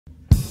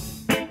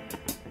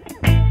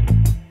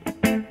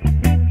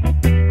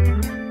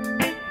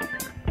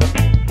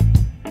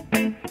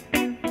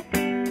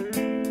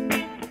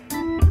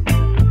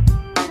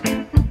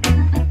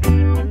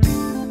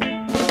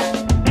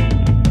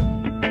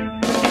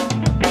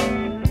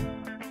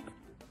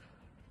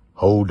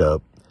Hold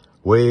up.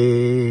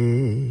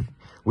 Wait.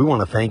 We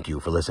want to thank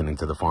you for listening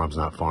to the Pharms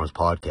Not Farms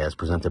podcast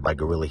presented by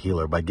Gorilla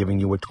Healer by giving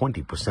you a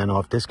 20%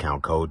 off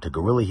discount code to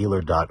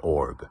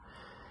gorillahealer.org.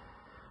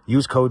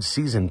 Use code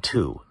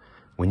SEASON2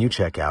 when you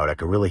check out at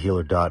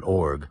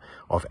gorillahealer.org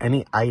off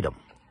any item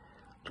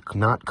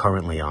not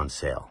currently on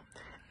sale.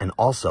 And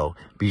also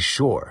be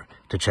sure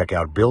to check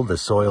out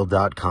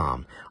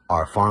buildthesoil.com,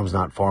 our Pharms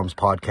Not Farms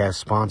podcast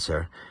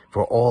sponsor,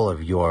 for all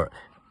of your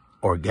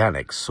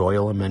organic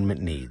soil amendment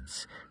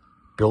needs.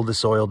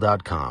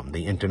 Buildthesoil.com,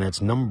 the internet's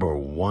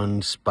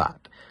 #1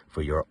 spot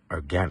for your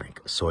organic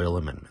soil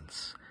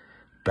amendments.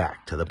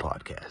 Back to the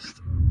podcast.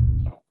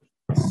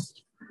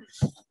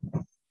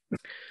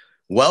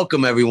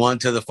 Welcome, everyone,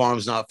 to the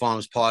Pharms Not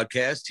Farms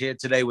podcast. Here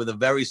today with a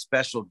very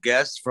special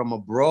guest from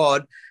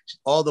abroad,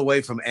 all the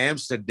way from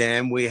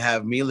Amsterdam. We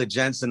have Mila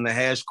Jansen, the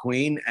hash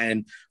queen.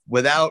 And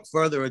without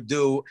further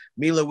ado,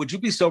 Mila, would you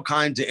be so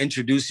kind to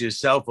introduce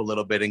yourself a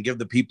little bit and give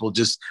the people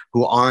just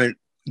who aren't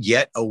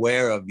yet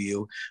aware of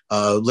you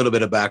a little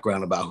bit of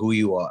background about who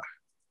you are?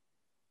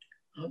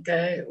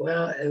 Okay,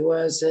 well, it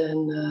was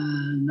in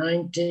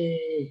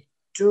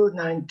 92,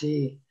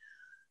 90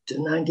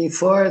 to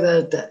 94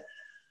 that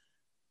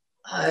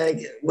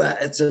well,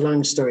 it's a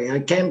long story. I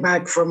came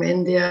back from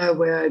India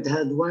where I'd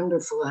had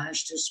wonderful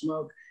hash to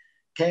smoke,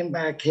 came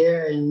back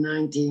here in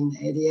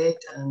 1988,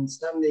 and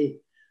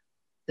suddenly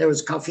there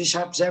was coffee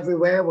shops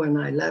everywhere. When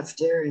I left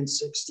here in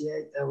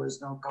 68, there was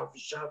no coffee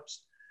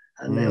shops,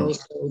 and they all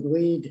sold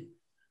weed.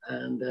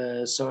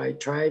 And so I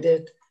tried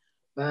it.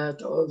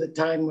 But all the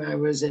time when I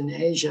was in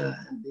Asia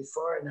and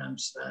before in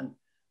Amsterdam,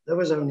 there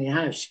was only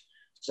hash.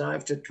 So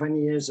after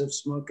 20 years of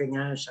smoking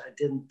hash, I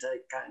didn't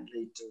take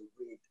kindly to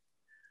weed.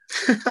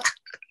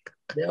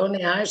 The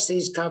only hash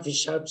these coffee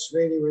shops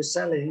really were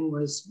selling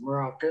was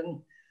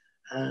Moroccan,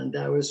 and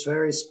I was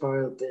very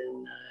spoiled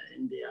in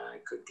India. I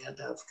could get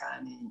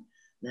Afghani,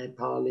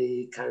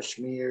 Nepali,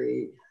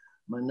 Kashmiri,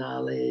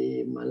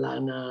 Manali,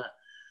 Malana.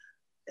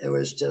 It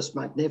was just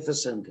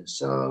magnificent.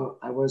 So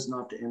I was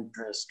not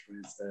impressed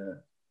with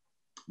the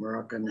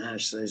Moroccan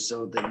hash they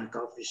sold in the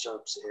coffee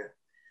shops here.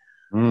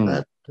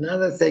 But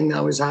another thing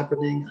that was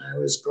happening, I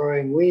was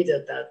growing weed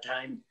at that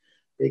time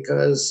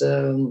because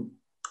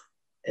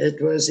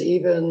it was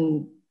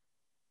even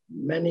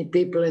many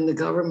people in the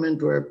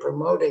government were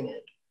promoting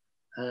it,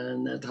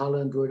 and that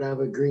Holland would have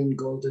a green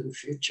golden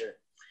future.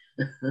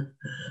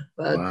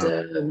 But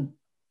wow.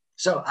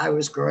 So I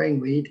was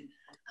growing weed,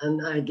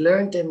 and I'd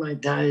learned in my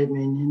time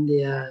in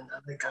India and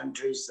other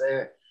countries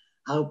there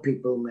how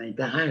people made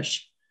the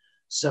hash.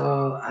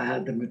 So I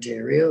had the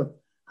material,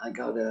 I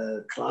got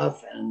a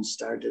cloth and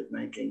started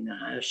making the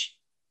hash,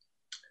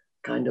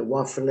 kind of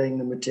waffling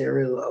the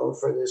material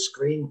over the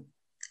screen.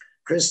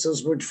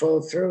 Crystals would fall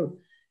through.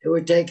 It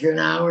would take you an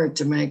hour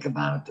to make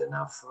about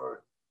enough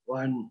for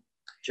one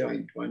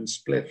joint, one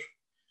spliff.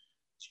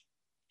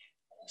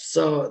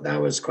 So that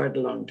was quite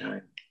a long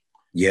time.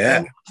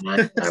 Yeah.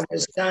 And I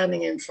was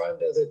standing in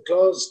front of the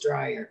clothes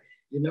dryer,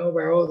 you know,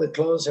 where all the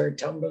clothes are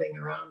tumbling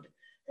around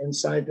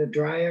inside the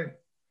dryer.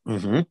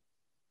 Mm-hmm.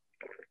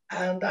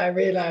 And I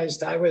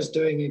realized I was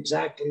doing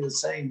exactly the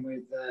same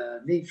with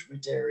leaf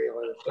material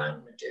or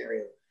plant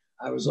material.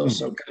 I was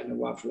also kind of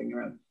waffling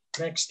around.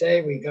 Next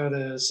day, we got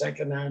a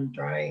second-hand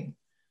drying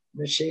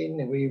machine,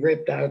 and we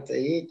ripped out the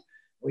heat.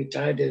 We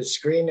tied a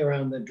screen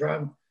around the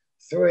drum,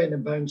 threw in a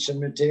bunch of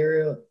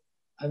material,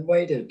 and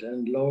waited.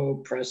 And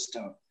lo,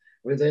 presto.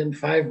 Within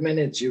 5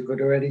 minutes, you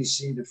could already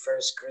see the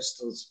first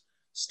crystals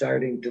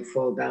starting to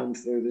fall down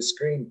through the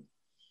screen.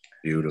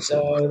 Beautiful.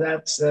 So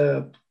that's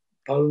the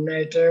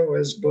pollinator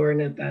was born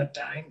at that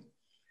time.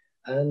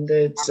 And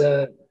it's,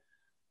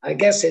 I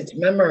guess it's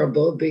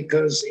memorable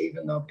because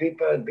even though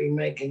people had been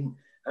making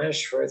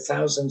hash for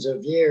thousands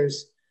of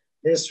years,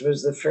 this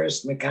was the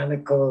first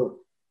mechanical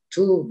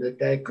tool that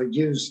they could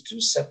use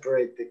to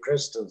separate the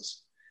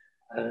crystals.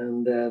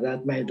 And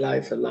that made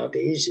life a lot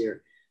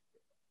easier.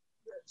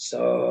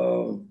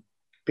 So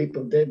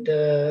people did,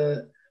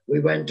 we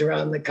went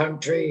around the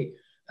country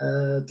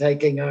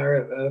taking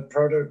our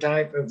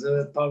prototype of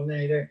the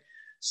pollinator,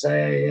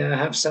 say,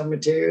 have some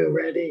material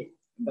ready,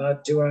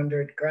 about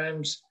 200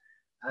 grams,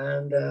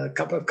 and a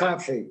cup of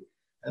coffee.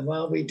 And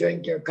while we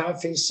drink your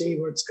coffee, see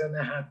what's going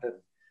to happen.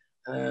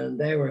 And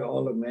they were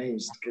all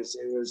amazed because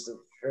it was the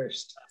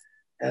first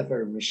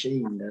ever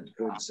machine that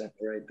could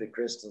separate the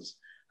crystals.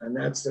 And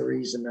that's the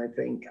reason I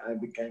think I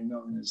became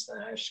known as the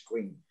hash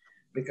queen,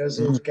 because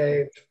it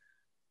gave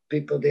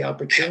people the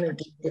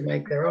opportunity to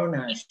make their own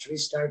hash. We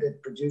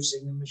started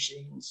producing the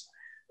machines.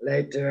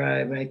 Later,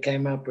 I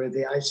came up with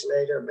the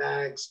isolator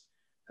bags,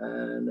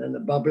 and then the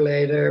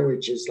bubbleator,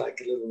 which is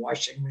like a little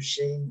washing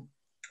machine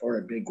or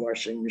a big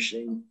washing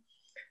machine.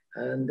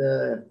 And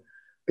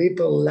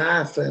people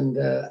laugh. And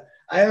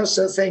I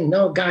also think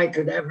no guy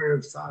could ever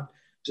have thought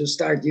to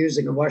start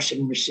using a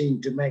washing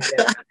machine to make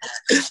that.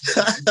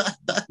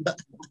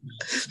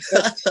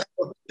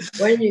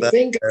 When you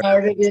think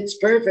about it, it's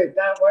perfect.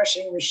 That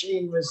washing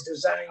machine was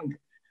designed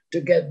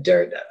to get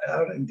dirt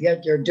out and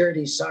get your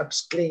dirty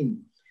socks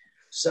clean.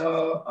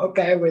 So,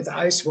 okay, with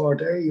ice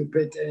water, you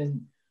put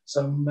in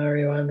some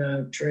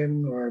marijuana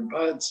trim or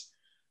buds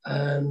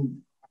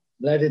and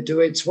let it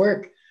do its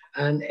work.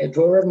 And it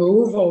will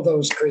remove all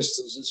those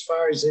crystals as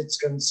far as it's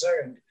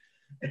concerned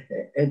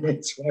in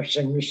its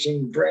washing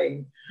machine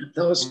brain.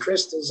 Those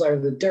crystals are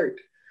the dirt.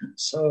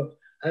 So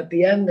at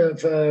the end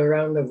of a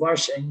round of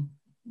washing,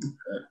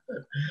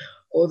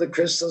 all the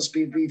crystals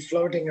be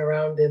floating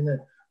around in the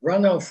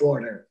runoff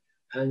water.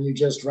 And you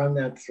just run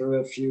that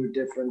through a few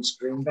different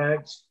screen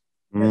bags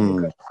and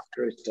you got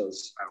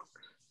crystals.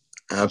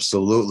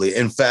 Absolutely.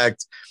 In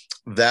fact,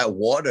 that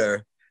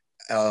water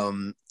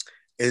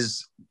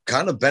is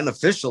kind of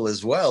beneficial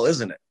as well,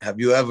 isn't it? Have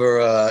you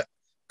ever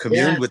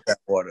communed with that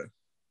water?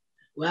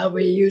 Well,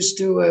 we used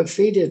to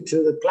feed it to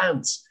the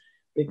plants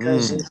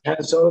because it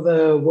has all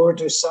the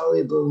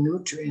water-soluble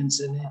nutrients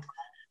in it.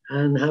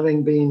 And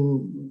having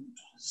been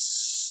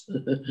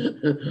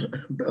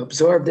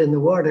absorbed in the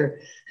water,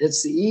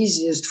 it's the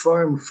easiest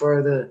form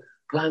for the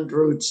plant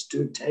roots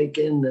to take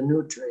in the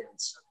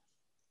nutrients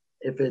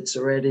if it's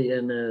already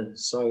in a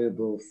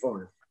soluble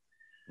form.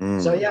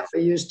 So yeah,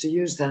 we used to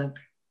use that.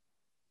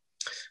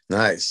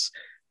 Nice.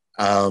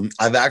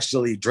 I've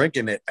actually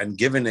drinking it and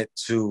given it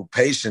to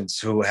patients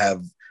who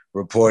have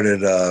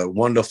reported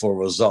wonderful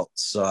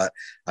results. So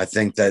I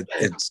think that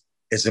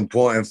it's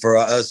important for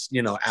us,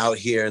 you know, out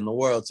here in the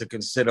world to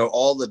consider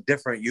all the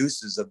different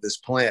uses of this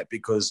plant,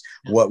 because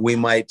what we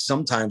might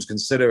sometimes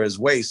consider as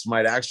waste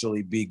might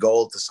actually be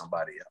gold to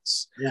somebody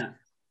else.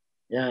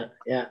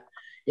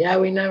 Yeah,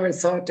 we never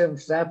thought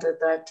of that at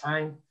that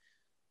time,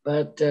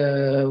 but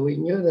we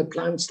knew the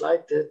plants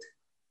liked it.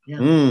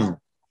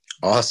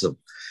 Awesome.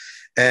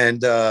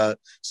 And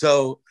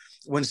so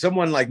when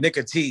someone like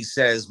Nick T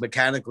says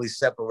mechanically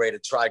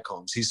separated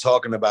trichomes, he's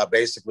talking about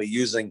basically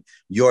using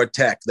your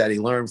tech that he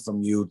learned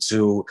from you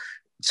to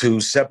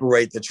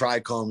separate the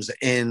trichomes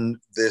in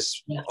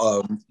this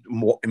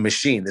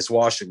machine, this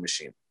washing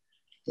machine.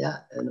 Yeah,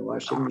 in the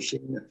washing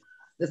machine.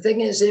 The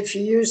thing is, if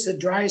you use the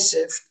dry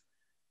sift,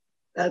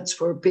 that's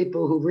for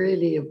people who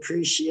really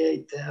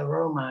appreciate the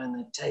aroma and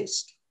the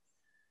taste,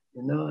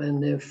 you know.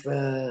 And if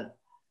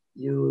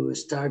you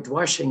start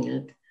washing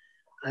it,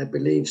 I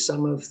believe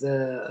some of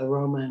the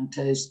aroma and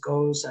taste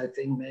goes. I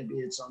think maybe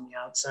it's on the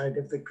outside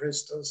of the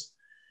crystals.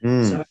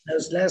 So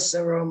there's less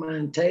aroma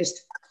and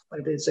taste,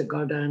 but it's a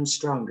goddamn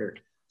stronger.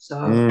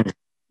 So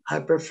I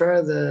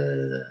prefer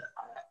the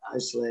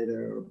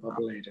isolator or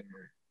bubbleator.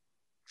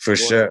 For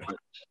sure.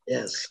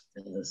 Yes.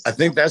 I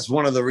think that's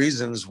one of the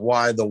reasons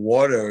why the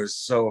water is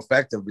so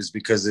effective, is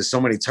because there's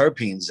so many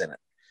terpenes in it.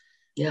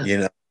 Yeah. You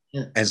know,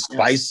 and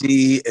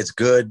spicy. It's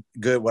good,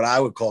 what I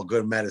would call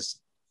good medicine.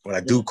 What I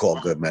do call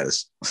good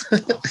medicine.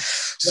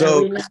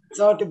 So we never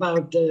thought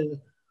about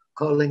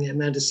calling it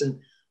medicine,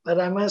 but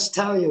I must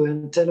tell you,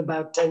 until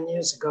about 10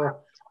 years ago,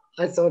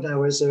 I thought I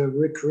was a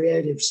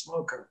recreative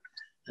smoker.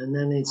 And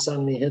then it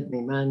suddenly hit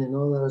me, man, in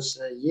all those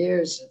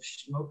years of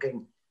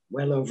smoking,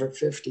 well over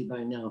 50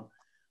 by now,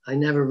 I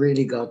never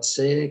really got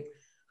sick.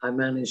 I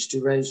managed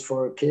to raise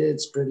 4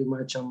 kids pretty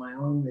much on my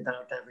own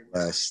without having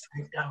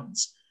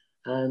breakdowns.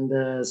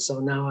 And so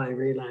now I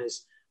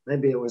realize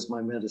maybe it was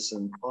my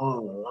medicine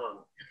all along.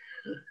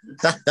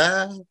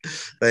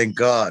 Thank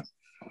God.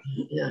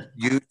 Yeah.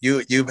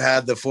 You've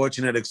had the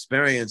fortunate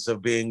experience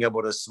of being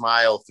able to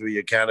smile through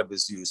your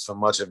cannabis use for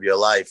much of your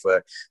life,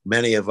 where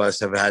many of us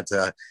have had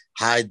to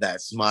hide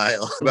that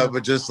smile. I remember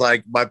just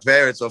like my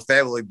parents or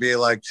family being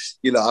like,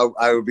 you know,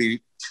 I would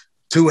be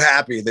too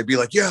happy. They'd be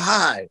like, "You're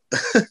high."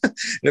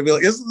 They'd be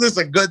like, "Isn't this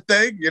a good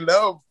thing?" You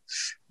know.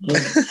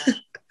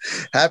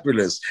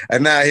 Happiness.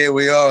 And now here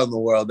we are in the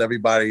world.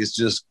 Everybody's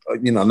just,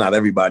 you know, not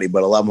everybody,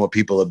 but a lot more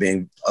people are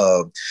being,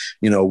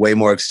 you know, way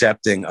more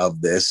accepting of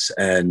this.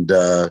 And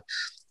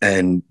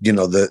you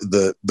know,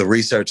 the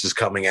research is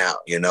coming out,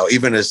 you know,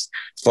 even as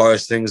far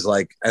as things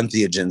like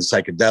entheogens,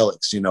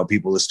 psychedelics, you know,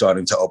 people are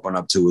starting to open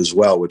up to as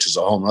well, which is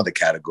a whole other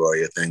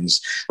category of things.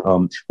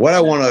 What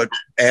I want to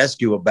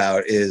ask you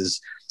about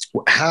is,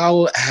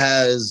 how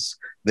has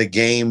the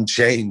game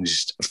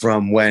changed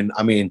from when,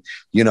 I mean,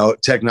 you know,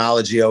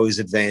 technology always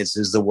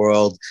advances, the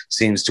world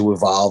seems to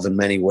evolve in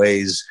many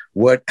ways.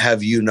 What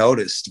have you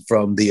noticed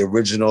from the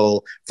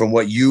original, from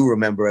what you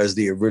remember as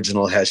the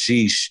original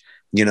hashish,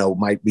 you know,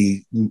 might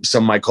be,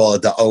 some might call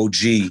it the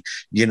OG,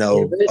 you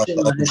know. The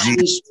original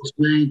hashish was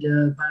made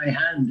by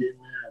hand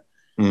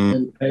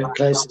in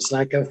places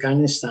like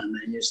Afghanistan.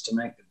 They used to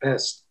make the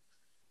best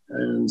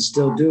and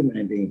still do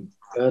maybe.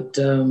 But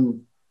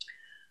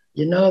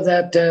you know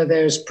that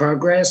there's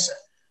progress,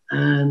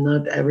 and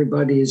not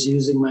everybody is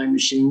using my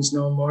machines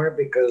no more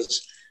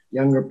because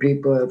younger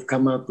people have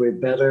come up with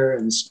better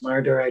and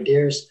smarter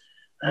ideas.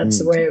 That's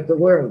the way of the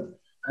world.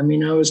 I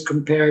mean, I was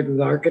compared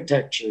with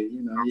architecture.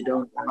 You know, you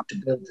don't want to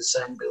build the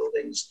same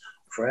buildings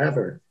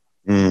forever.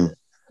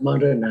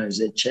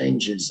 Modernize it,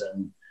 changes.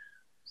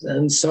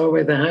 And so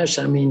with the hash,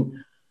 I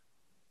mean,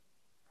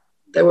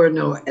 there were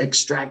no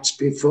extracts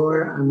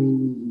before. I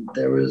mean,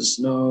 there was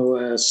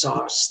no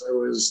sauce. There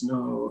was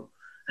no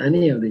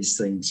any of these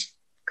things.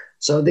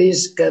 So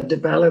these get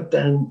developed,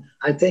 and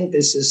I think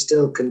this is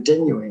still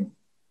continuing.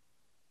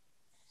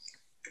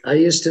 I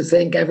used to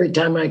think every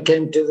time I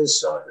came to the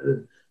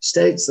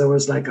States, there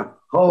was like a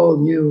whole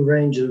new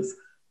range of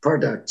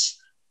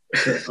products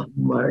on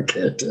the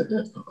market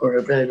or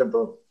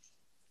available.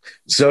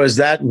 So is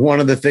that one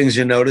of the things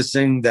you're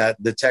noticing, that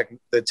the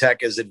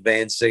tech is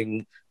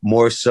advancing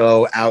more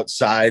so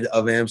outside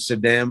of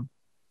Amsterdam,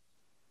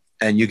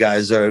 and you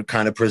guys are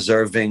kind of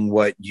preserving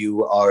what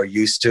you are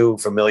used to,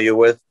 familiar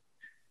with?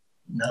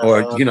 No,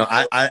 or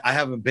I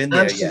haven't been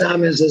there yet.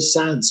 Amsterdam is a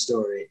sad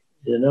story.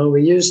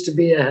 We used to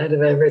be ahead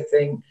of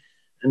everything,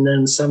 and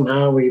then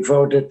somehow we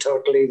voted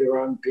totally the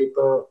wrong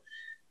people.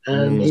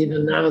 And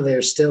even now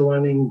they're still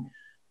wanting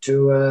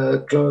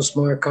to close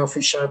more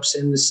coffee shops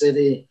in the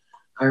city.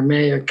 Our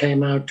mayor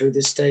came out with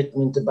a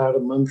statement about a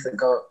month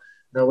ago.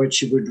 Now, what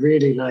she would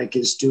really like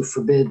is to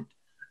forbid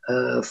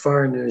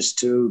foreigners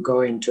to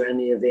go into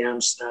any of the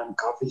Amsterdam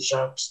coffee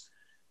shops.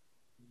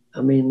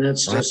 I mean,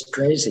 that's just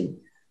crazy.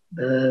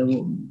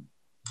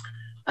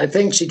 I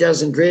think she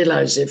doesn't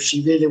realize if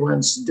she really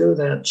wants to do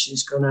that,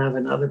 she's going to have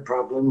another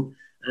problem,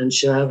 and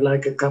she'll have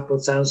like a couple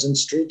thousand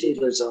street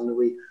dealers on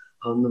the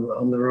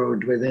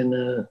road within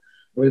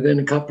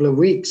a couple of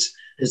weeks.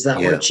 Is that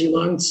what she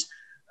wants?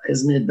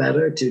 Isn't it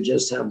better to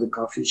just have the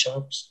coffee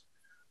shops?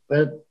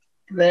 But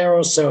they're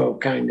also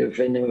kind of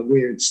in a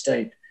weird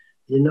state.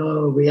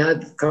 We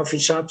had coffee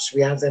shops.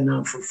 We have them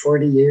now for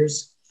 40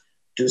 years.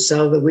 To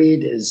sell the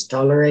weed is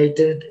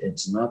tolerated.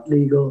 It's not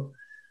legal.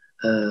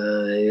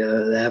 They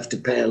have to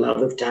pay a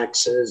lot of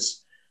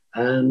taxes.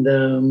 And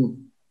to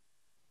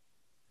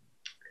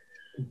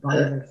buy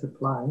their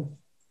supplies.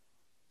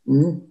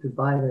 To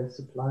buy their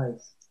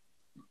supplies.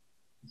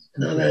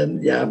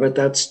 Yeah, but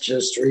that's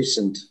just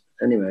recent.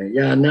 Anyway,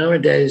 yeah,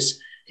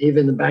 nowadays,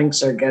 even the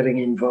banks are getting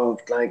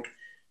involved. Like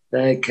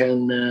they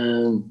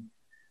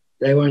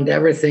want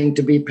everything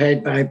to be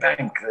paid by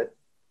bank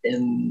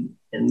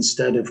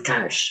instead of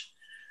cash.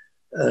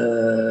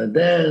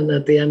 Then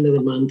at the end of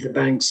the month, the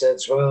bank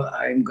says, well,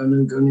 I'm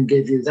going to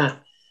give you that.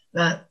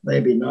 That may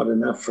be not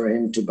enough for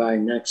him to buy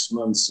next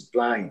month's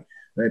supply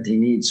that he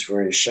needs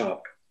for his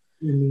shop.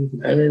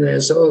 And then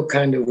there's all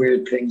kind of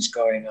weird things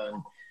going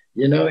on.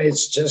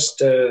 It's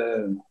just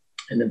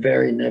in a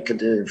very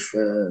negative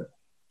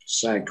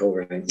cycle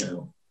right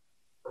now.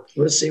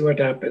 We'll see what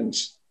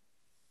happens.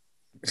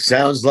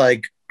 Sounds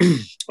like,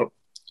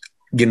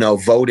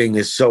 voting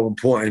is so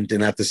important.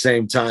 And at the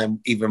same time,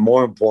 even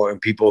more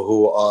important, people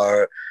who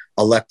are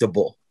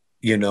electable,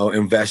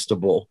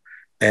 investable.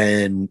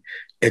 And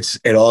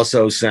it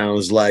also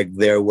sounds like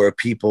there were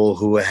people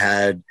who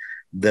had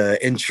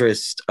the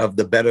interest of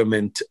the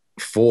betterment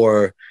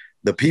for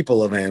the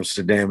people of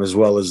Amsterdam, as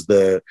well as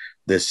the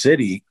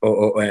city,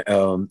 or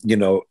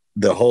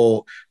the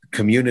whole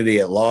community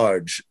at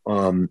large.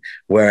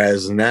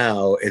 Whereas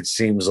now it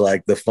seems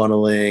like the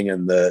funneling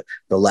and the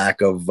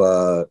lack of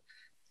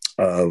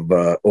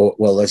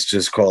let's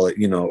just call it,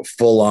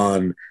 full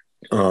on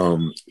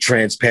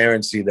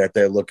transparency that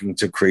they're looking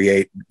to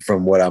create,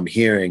 from what I'm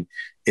hearing,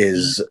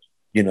 is,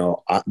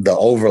 the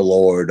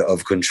overlord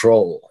of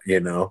control,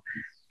 and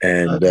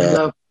I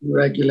love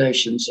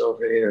regulations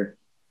over here.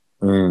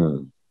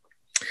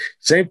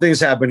 Same things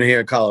happen here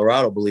in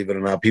Colorado, believe it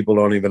or not. People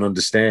don't even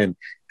understand.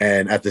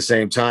 And at the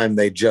same time,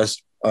 they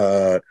just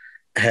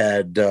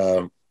had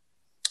a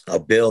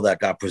bill that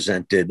got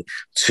presented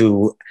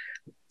to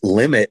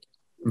limit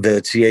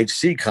the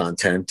THC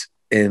content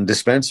in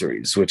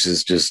dispensaries, which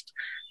is just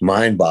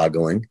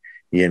mind-boggling,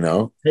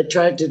 They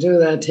tried to do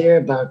that here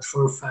about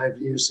 4 or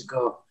 5 years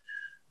ago.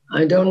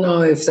 I don't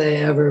know if they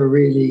ever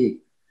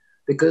really,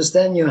 because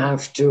then you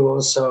have to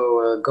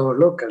also go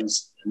look and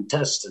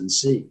test and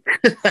see.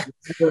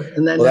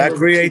 And then that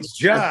creates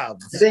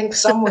jobs. I think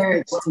somewhere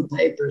it's on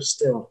paper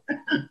still.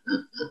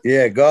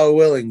 Yeah, God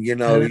willing, you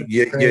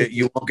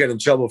won't get in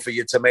trouble for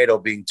your tomato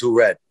being too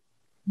red.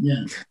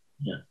 Yeah.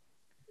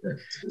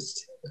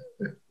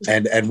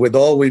 And with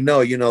all we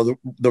know,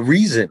 the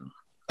reason,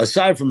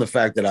 aside from the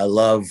fact that I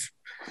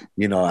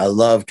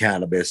love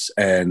cannabis,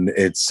 and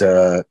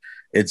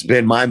it's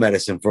been my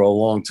medicine for a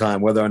long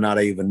time, whether or not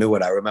I even knew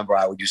it. I remember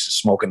I used to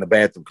smoke in the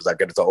bathroom because I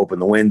get to open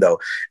the window,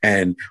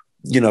 and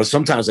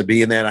sometimes I'd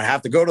be in there and I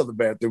have to go to the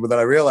bathroom, but then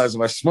I realized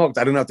if I smoked,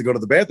 I didn't have to go to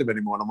the bathroom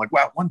anymore. And I'm like,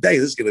 wow, one day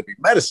this is going to be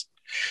medicine,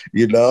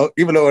 even though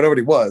it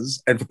already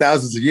was, and for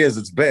thousands of years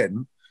it's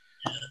been.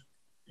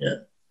 Yeah.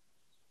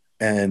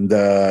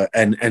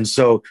 And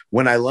so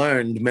when I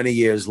learned many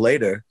years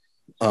later,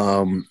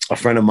 a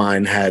friend of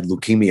mine had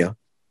leukemia,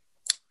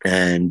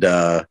 and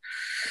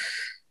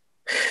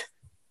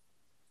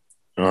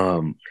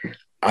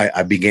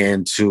I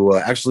began to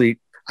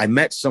I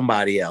met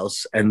somebody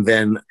else, and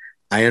then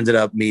I ended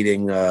up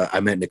meeting, I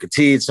met Nick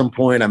T at some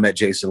point, I met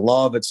Jason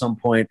Love at some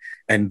point,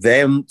 and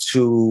them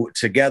two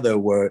together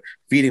were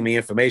feeding me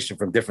information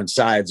from different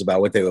sides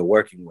about what they were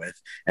working with.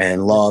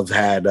 And Love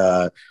had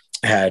the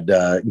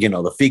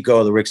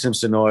FICO, the Rick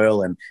Simpson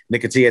oil, and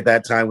Nick T at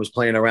that time was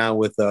playing around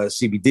with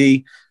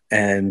CBD.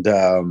 And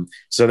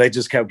so they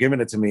just kept giving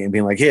it to me and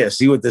being like, here,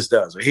 see what this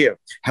does, or here,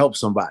 help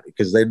somebody,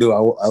 because they knew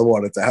I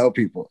wanted to help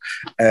people.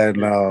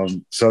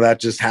 And so that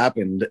just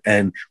happened.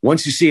 And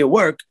once you see it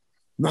work,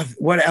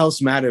 what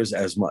else matters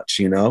as much,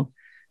 you know?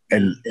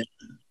 And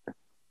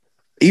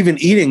even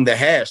eating the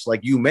hash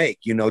like you make,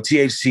 you know,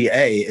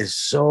 THCA is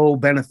so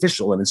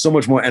beneficial, and it's so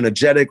much more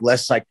energetic,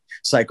 less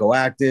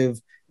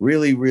psychoactive,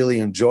 really,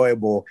 really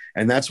enjoyable.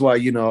 And that's why,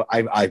 you know,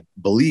 I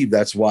believe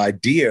that's why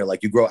deer,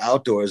 like you grow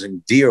outdoors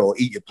and deer will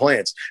eat your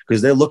plants,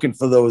 because they're looking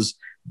for those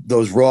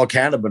raw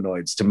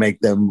cannabinoids to make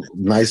them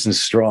nice and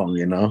strong,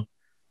 you know?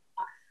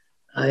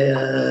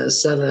 I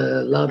sell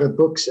a lot of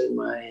books in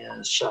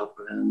my shop,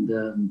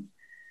 and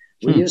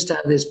we used to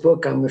have this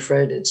book. I'm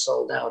afraid it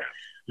sold out,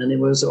 and it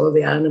was all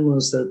the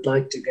animals that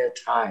like to get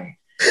high.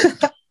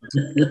 I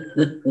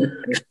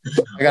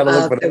gotta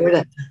look for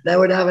that. They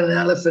would have an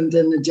elephant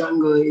in the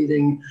jungle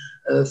eating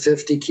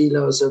 50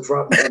 kilos of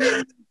rotten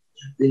banana,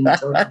 being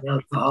totally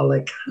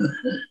alcoholic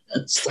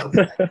and stuff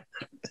like that.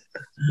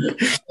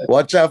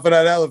 Watch out for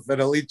that elephant.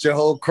 It'll eat your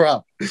whole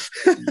crop.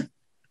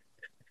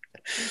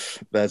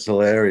 That's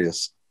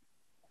hilarious.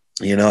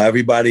 You know,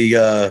 everybody,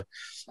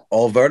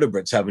 all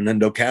vertebrates have an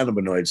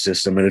endocannabinoid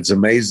system, and it's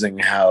amazing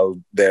how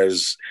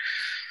there's,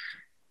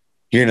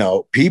 you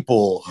know,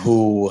 people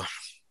who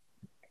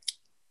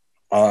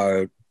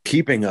are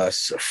keeping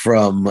us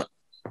from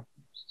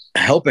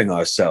helping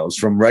ourselves,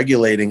 from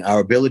regulating our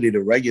ability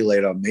to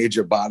regulate our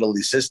major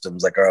bodily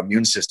systems, like our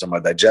immune system, our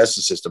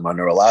digestive system, our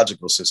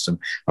neurological system.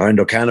 Our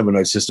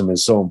endocannabinoid system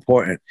is so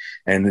important.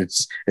 And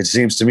it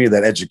seems to me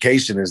that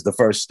education is the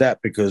first step,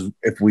 because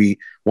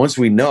once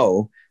we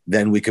know,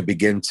 then we could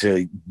begin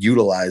to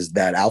utilize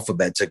that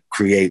alphabet to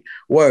create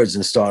words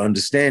and start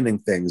understanding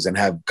things and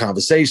have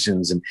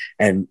conversations.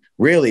 And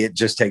really, it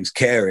just takes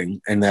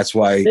caring. And that's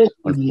why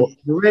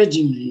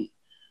originally,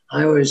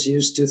 I always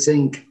used to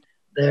think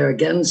they're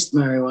against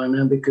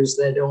marijuana because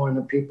they don't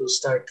want people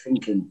start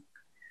thinking.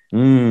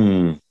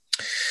 You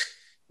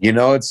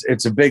know,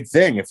 it's a big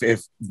thing.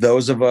 If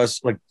those of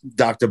us, like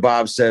Dr.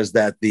 Bob says,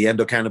 that the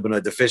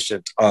endocannabinoid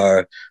deficient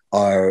are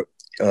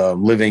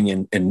living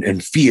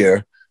in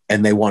fear,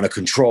 and they want to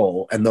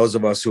control. And those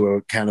of us who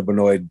are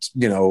cannabinoid,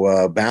 you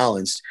know,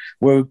 balanced,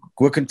 we're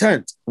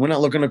content. We're not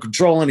looking to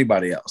control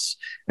anybody else.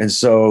 And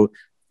so,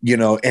 you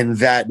know, in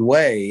that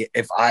way,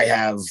 if I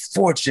have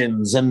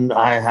fortunes and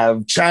I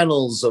have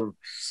channels of,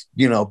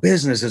 you know,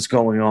 business that's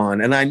going on,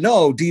 and I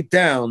know deep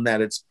down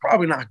that it's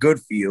probably not good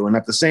for you, and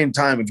at the same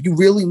time, if you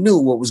really knew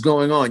what was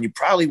going on, you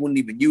probably wouldn't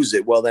even use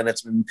it. Well, then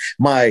it's in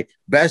my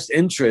best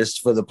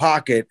interest for the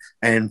pocket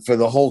and for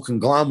the whole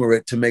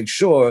conglomerate to make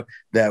sure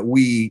that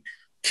we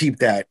keep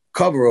that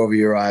cover over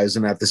your eyes,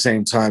 and at the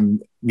same time,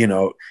 you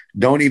know,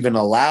 don't even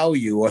allow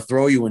you or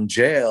throw you in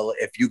jail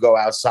if you go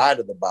outside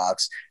of the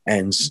box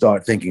and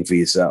start thinking for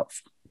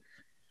yourself.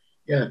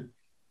 Yeah,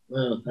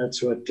 well,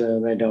 that's what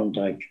they don't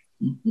like.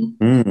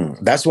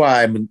 That's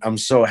why I'm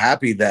so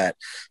happy that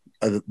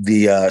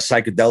the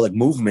psychedelic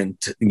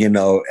movement, you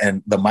know,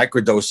 and the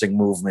microdosing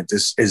movement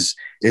is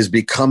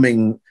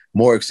becoming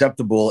more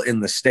acceptable in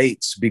the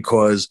States,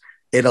 because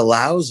it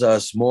allows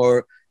us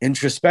more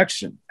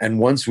introspection. And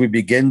once we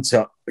begin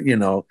to, you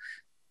know,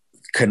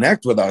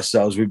 connect with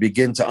ourselves, we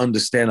begin to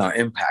understand our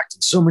impact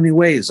in so many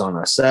ways on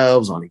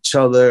ourselves, on each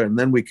other, and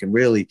then we can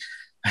really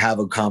have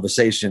a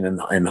conversation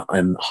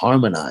and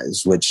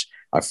harmonize, which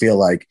I feel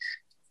like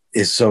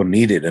is so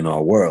needed in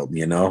our world.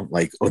 You know,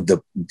 like what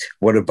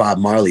did Bob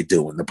Marley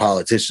do when the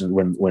politicians,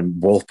 when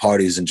both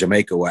parties in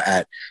Jamaica were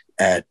at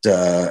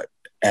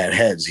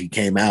heads? He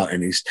came out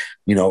and he's,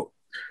 you know,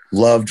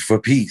 loved for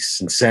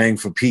peace and sang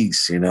for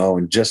peace, you know,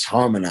 and just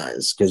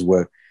harmonize, because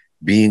we're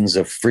beings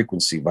of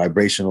frequency,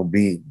 vibrational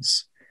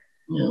beings.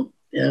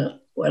 Yeah.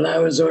 Well, I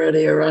was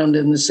already around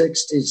in the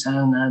 60s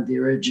and had the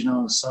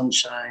original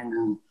Sunshine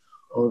and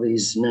all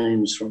these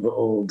names from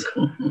old.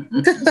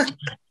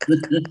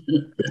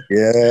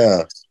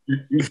 Yeah.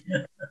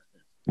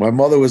 My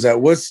mother was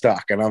at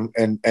Woodstock,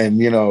 and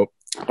you know,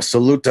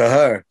 salute to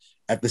her.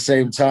 At the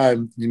same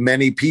time,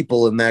 many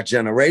people in that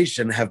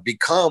generation have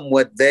become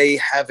what they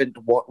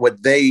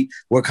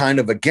were kind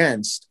of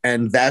against.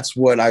 And that's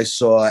what I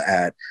saw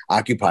at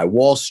Occupy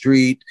Wall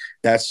Street.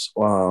 That's,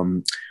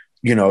 you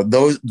know,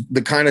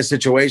 the kind of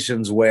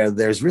situations where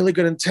there's really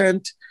good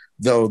intent,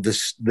 though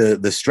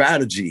the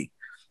strategy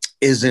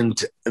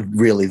isn't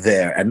really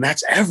there. And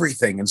that's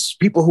everything. And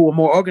people who are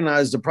more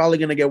organized are probably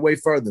going to get way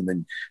further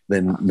than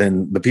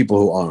the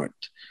people who aren't,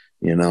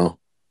 you know?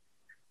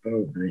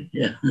 Probably,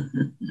 yeah.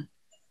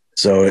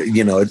 So,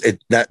 you know,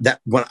 that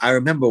when I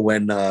remember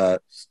when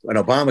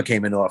Obama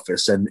came in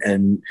office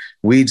and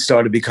weed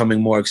started becoming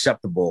more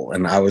acceptable,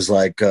 and I was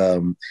like,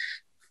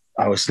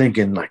 I was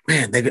thinking like,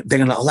 man, they're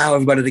going to allow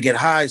everybody to get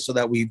high so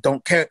that we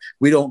don't care.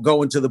 We don't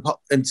go into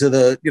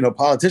the you know,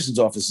 politicians'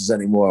 offices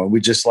anymore. We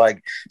just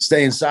like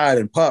stay inside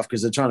and puff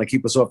because they're trying to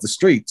keep us off the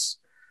streets,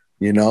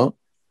 you know?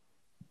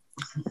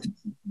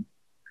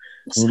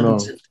 Who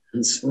knows?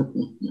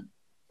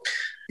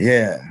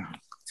 Yeah.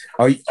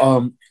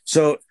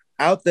 So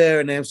out there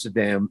in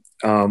Amsterdam,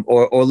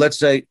 or let's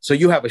say, so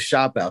you have a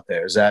shop out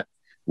there. Is that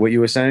what you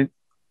were saying?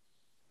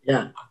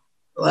 Yeah.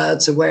 Well,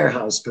 it's a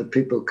warehouse, but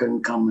people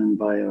can come and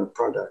buy our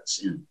products.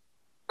 Yeah.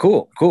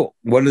 Cool.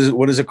 What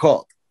is it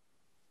called?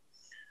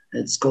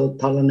 It's called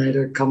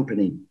Pollinator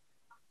Company.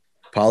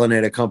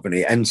 Pollinator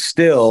Company. And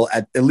still,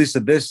 at least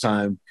at this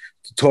time,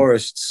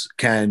 tourists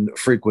can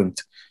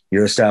frequent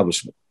your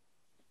establishment.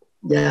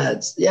 Yeah,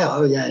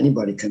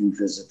 anybody can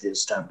visit the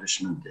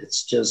establishment.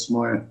 It's just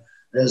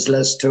there's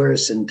less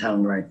tourists in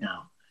town right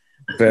now.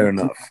 Fair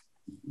enough.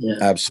 Yeah.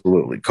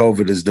 Absolutely.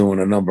 COVID is doing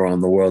a number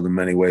on the world in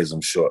many ways,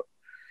 I'm sure.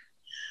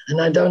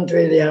 And I don't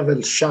really have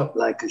a shop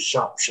like a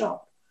shop.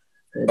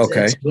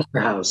 It's a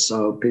warehouse,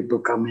 so people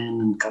come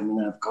and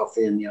have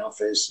coffee in the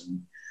office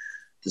and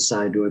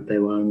decide what they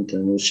want,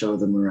 and we'll show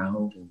them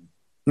around.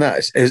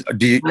 Nice.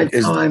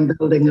 I'm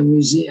building a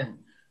museum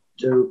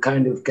to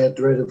kind of get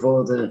rid of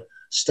all the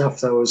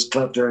stuff that was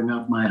cluttering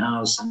up my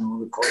house and all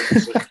the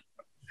corners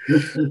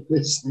of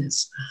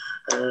business.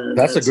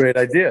 That's a great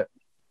idea.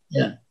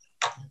 Yeah.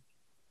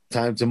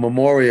 Time to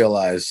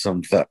memorialize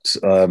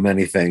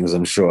many things,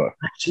 I'm sure.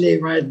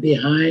 Actually, right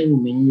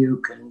behind me,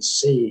 you can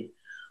see.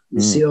 You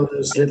see all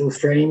those little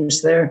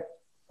frames there?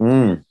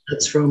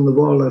 That's from the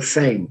Wall of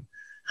Fame.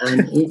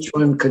 And each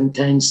one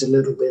contains a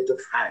little bit of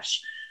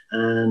hash.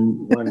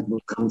 And one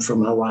will come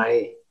from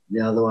Hawaii,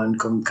 the other one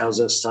from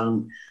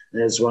Kazakhstan.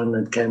 There's one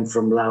that came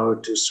from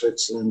Laos to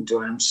Switzerland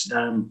to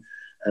Amsterdam.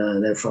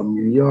 They're from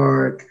New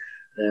York.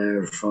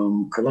 They're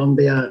from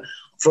Colombia.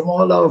 From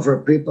all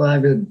over. People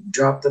either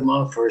drop them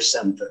off or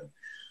send them.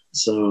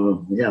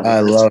 So, yeah.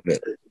 I love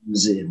it.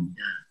 Museum,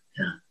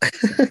 yeah.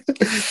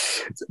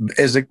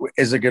 Is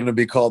it going to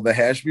be called the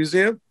Hash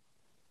Museum?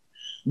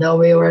 No,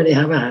 we already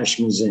have a hash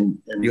museum.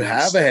 You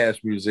have a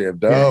hash museum,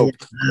 dope.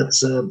 Yeah,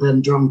 that's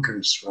Ben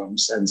Drunkers from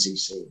Sensi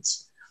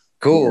Seeds.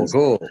 Cool.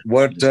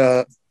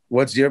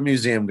 What's your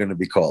museum going to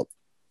be called?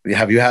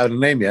 Have you had a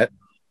name yet?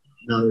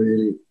 Not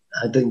really.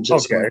 I think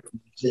just Mila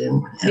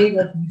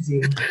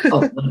Museum.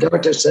 Oh, my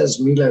daughter says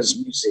Mila's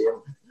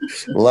Museum.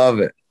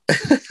 Love it.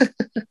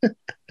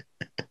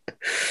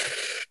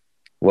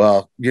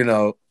 Well,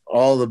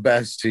 all the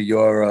best to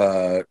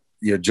your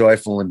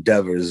joyful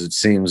endeavors. It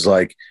seems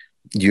like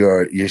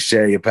you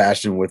share your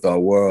passion with our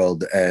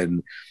world,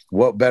 and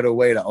what better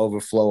way to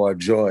overflow our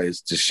joy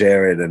is to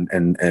share it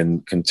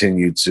and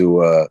continue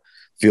to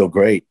feel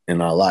great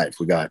in our life.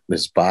 We got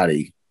this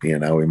body, we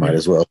might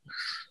as well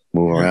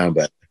move around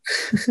better.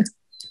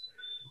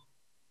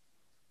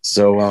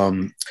 So,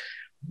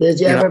 did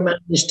you ever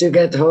manage to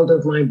get hold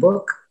of my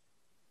book?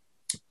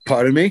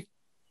 Pardon me?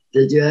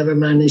 Did you ever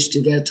manage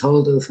to get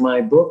hold of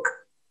my book?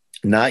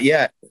 Not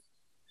yet.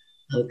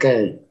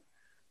 Okay.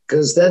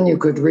 Because then you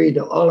could read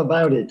all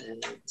about it.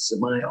 It's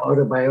my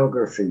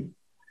autobiography.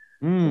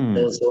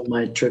 There's all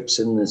my trips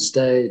in the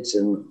States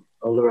and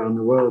all around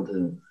the world.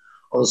 And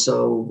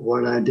also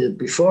what I did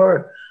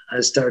before I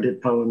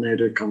started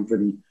Pollinator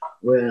Company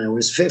when I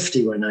was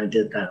 50 when I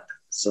did that.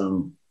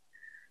 So.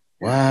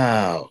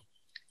 Wow.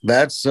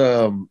 That's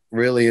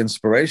really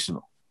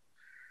inspirational.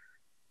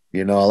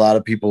 A lot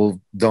of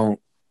people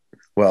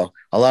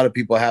a lot of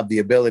people have the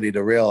ability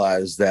to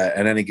realize that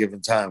at any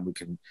given time we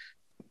can,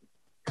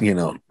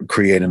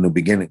 create a new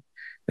beginning.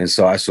 And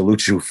so I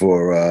salute you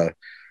for,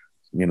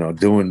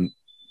 doing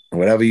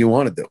whatever you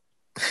want to do.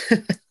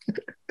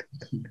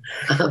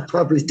 I'll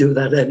probably do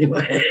that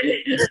anyway.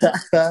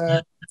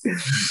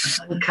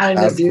 I'm kind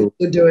of used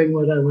to doing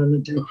what I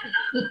want to do.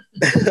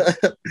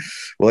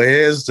 Well,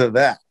 here's to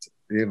that,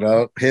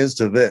 here's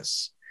to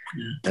this.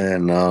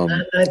 And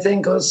I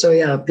think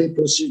also,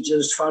 people should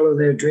just follow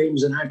their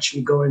dreams and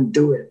actually go and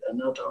do it and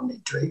not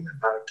only dream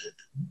about it.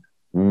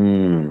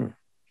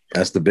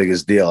 That's the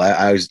biggest deal.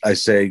 I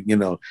say,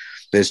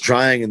 there's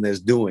trying and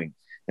there's doing.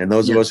 And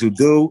those of us who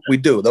do, we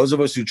do. Those of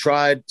us who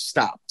tried,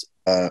 stopped.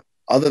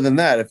 Other than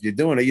that, if you're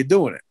doing it, you're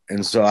doing it.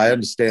 And so I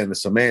understand the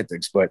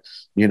semantics, but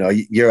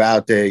you're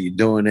out there, you're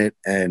doing it.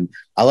 And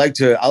I like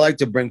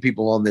to bring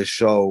people on this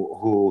show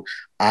who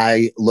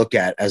I look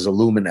at as a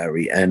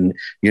luminary. And,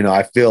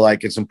 I feel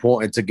like it's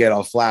important to get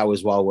our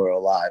flowers while we're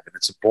alive. And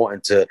it's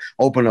important to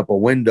open up a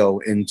window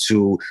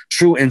into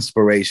true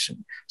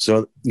inspiration.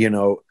 So,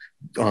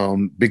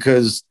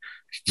 because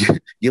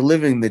you're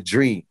living the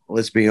dream,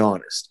 let's be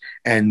honest.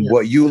 And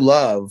what you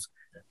love,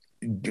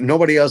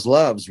 nobody else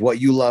loves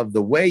what you love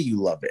the way you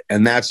love it.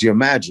 And that's your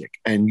magic.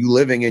 And you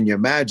living in your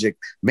magic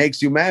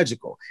makes you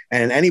magical.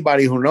 And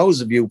anybody who knows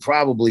of you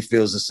probably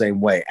feels the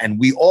same way. And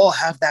we all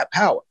have that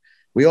power.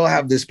 We all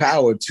have this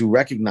power to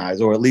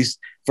recognize, or at least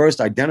first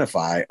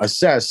identify,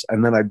 assess,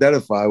 and then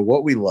identify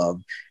what we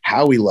love,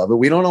 how we love it.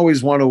 We don't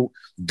always want to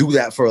do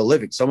that for a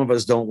living. Some of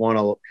us don't want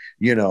to,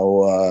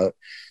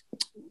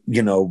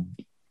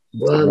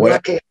 well,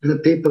 lucky are the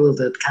people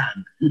that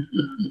can.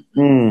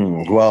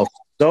 Well,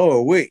 so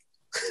are we.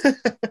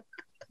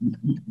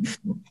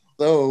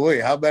 So are we.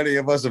 How many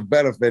of us have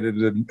benefited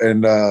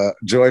in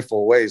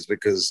joyful ways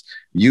because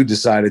you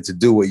decided to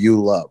do what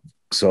you love?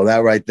 So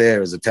that right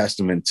there is a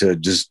testament to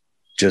just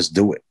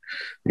do it,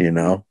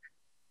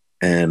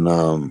 And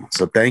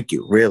so thank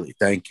you, really,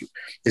 thank you.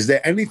 Is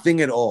there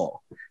anything at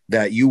all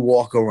that you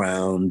walk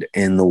around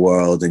in the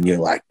world and you're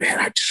like, man,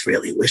 I just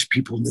really wish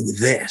people knew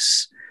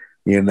this?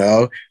 You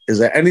know, is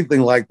there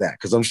anything like that?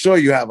 Because I'm sure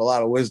you have a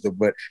lot of wisdom,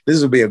 but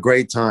this would be a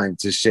great time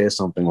to share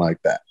something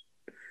like that.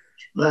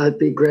 Well, it'd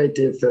be great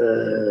if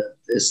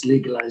this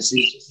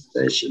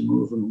legalization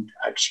movement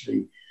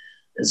actually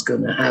is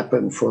going to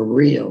happen for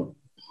real.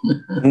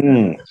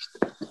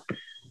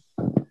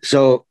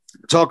 So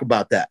talk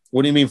about that.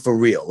 What do you mean for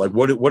real? Like,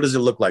 what does it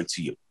look like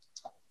to you?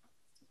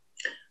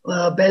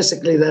 Well,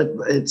 basically that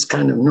it's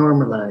kind of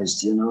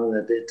normalized, you know,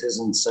 that it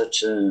isn't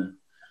such a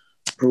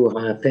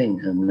hoo-ha thing,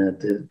 and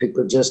that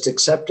people just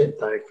accept it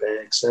like they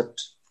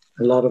accept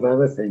a lot of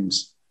other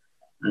things.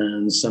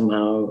 And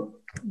somehow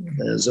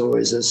there's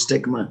always a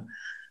stigma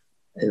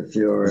if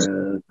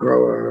you're a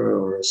grower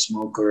or a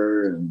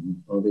smoker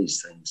and all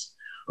these things,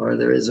 or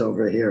there is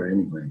over here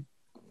anyway.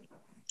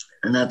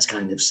 And that's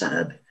kind of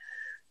sad.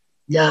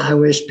 Yeah, I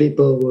wish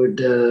people would,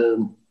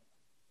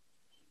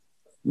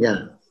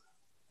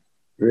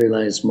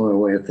 realize more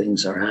where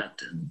things are at.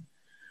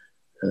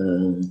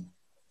 And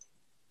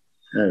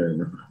I don't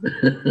know.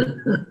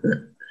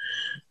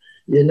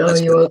 You know,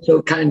 you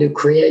also kind of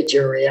create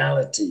your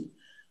reality.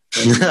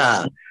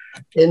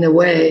 In a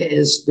way,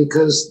 is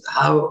because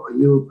how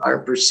you are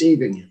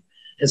perceiving it.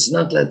 It's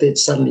not that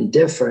it's suddenly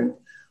different,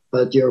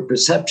 but your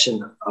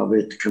perception of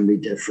it can be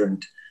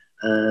different.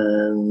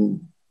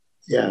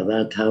 Yeah,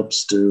 that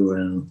helps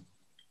to...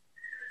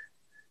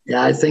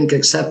 I think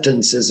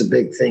acceptance is a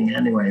big thing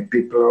anyway.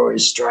 People are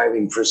always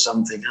striving for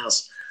something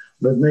else,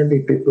 but maybe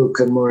people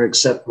can more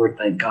accept what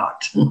they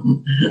got.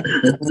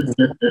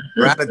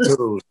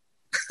 Gratitude.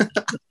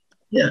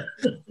 Yeah.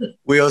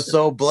 We are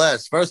so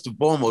blessed. First and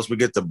foremost, we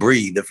get to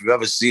breathe. If you've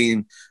ever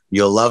seen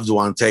your loved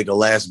one take a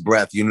last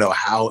breath, you know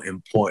how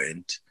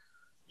important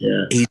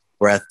each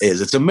breath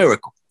is. It's a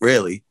miracle,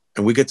 really.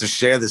 And we get to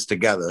share this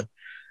together,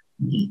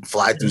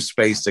 fly through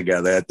space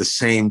together at the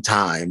same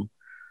time,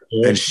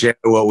 and share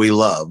what we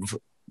love.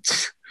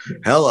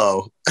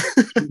 Hello.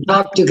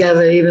 Talk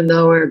together even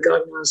though we're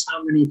God knows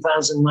how many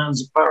thousand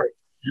miles apart.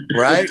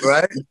 Right.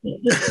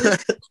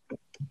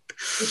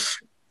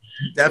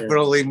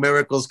 Definitely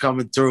miracles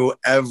coming through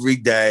every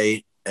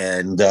day.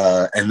 And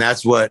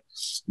that's what,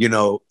 you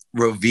know,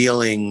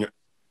 revealing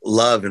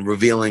love and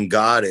revealing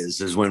God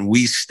is when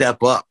we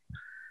step up,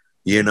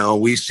 you know,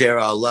 we share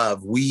our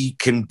love, we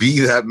can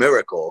be that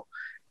miracle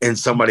in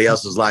somebody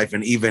else's life.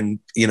 And even,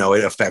 you know,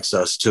 it affects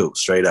us too,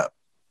 straight up.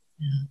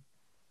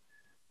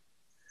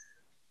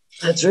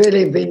 It's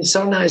really been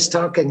so nice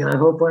talking. I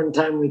hope one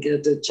time we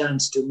get a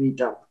chance to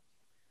meet up.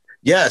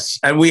 Yes.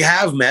 And we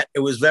have met. It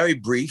was very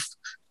brief.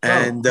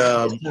 And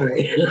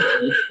sorry.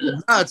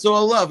 No, it's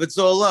all love. It's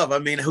all love. I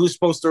mean, who's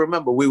supposed to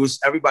remember?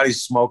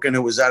 Everybody's smoking.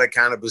 It was at a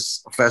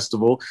cannabis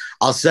festival.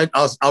 I'll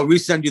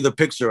resend you the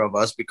picture of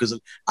us because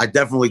I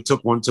definitely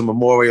took one to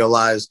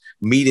memorialize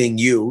meeting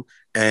you.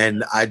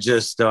 And I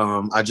just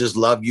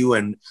love you.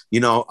 And, you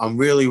know, I'm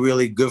really,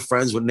 really good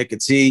friends with Nick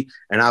T.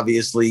 And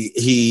obviously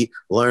he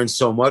learned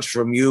so much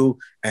from you,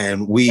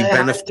 and we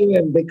benefit to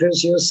him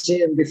because you'll see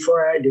him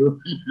before I do.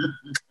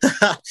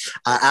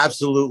 I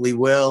absolutely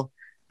will.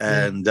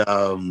 And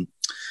you,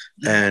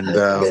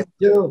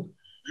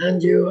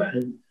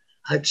 and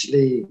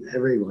actually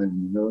everyone,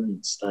 you know,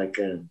 it's like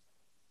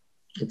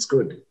it's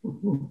good.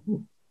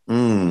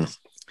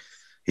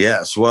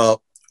 Yes,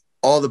 well,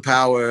 all the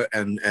power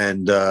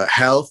and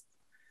health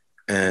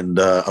and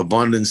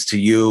abundance to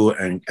you,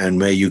 and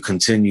may you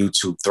continue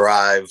to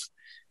thrive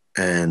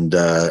and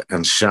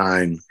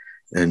shine.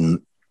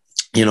 And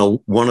you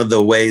know, one of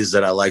the ways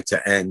that I like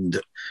to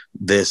end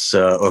this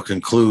or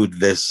conclude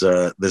this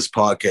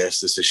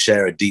podcast is to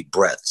share a deep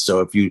breath.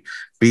 So if you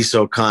be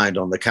so kind,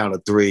 on the count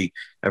of 3,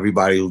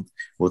 everybody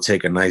will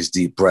take a nice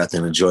deep breath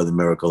and enjoy the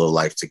miracle of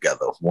life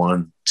together.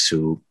 1,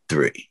 2,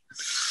 3.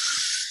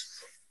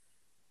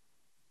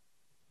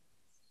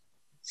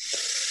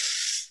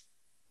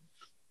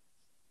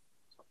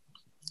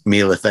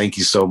 Mila, thank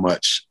you so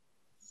much.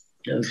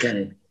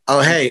 Okay.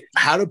 Oh, hey,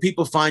 how do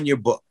people find your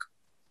book?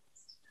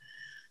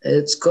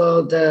 It's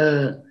called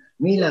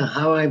Mila,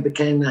 How I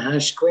Became the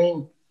Hash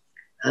Queen.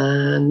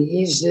 And the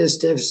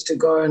easiest is to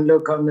go and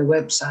look on the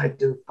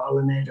website of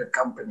Pollinator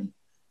Company.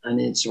 And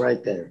it's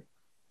right there.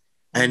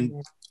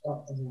 And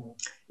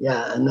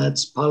yeah, and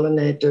that's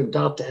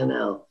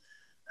pollinator.nl.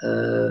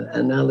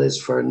 NL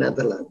is for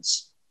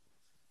Netherlands.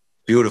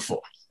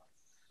 Beautiful.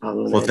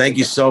 Pollinator. Well, thank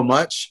you so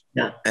much.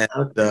 Yeah. And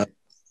Okay.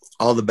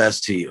 all the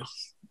best to you.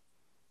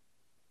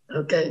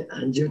 Okay,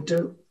 and you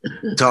too.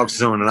 Talk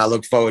soon, and I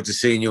look forward to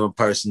seeing you in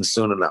person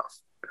soon enough.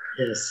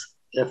 Yes,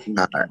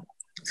 definitely. All right.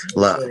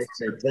 Love. Okay,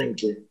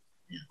 thank you.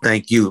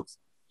 Thank you.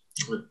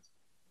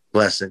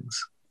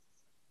 Blessings.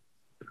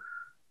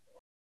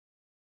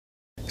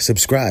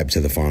 Subscribe to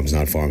the Pharms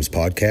Not Farms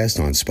podcast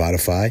on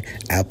Spotify,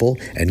 Apple,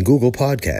 and Google Podcasts.